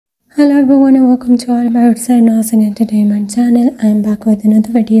Hello everyone and welcome to All About Sadness and Entertainment channel. I am back with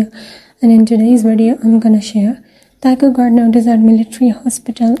another video, and in today's video I'm gonna share Taekook got noticed at military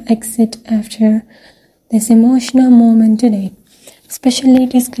hospital exit after this emotional moment today. Special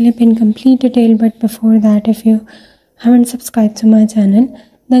latest clip in complete detail, but before that, if you haven't subscribed to my channel,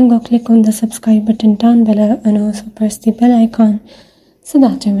 then go click on the subscribe button down below and also press the bell icon so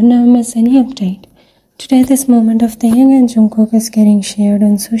that you will never miss any update. Today, this moment of Taehyung and Jungkook is getting shared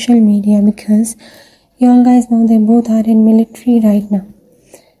on social media because you all guys know they both are in military right now.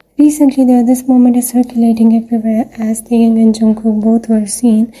 Recently, this moment is circulating everywhere as Taehyung and Jungkook both were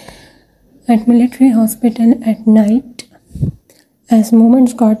seen at military hospital at night. As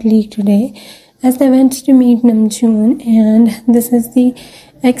moments got leaked today, as they went to meet Namjoon, and this is the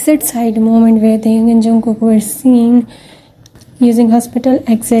exit side moment where Taehyung and Jungkook were seen using hospital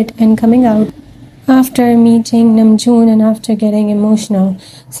exit and coming out after meeting Namjoon and after getting emotional.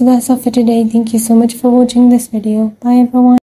 So that's all for today. Thank you so much for watching this video. Bye everyone.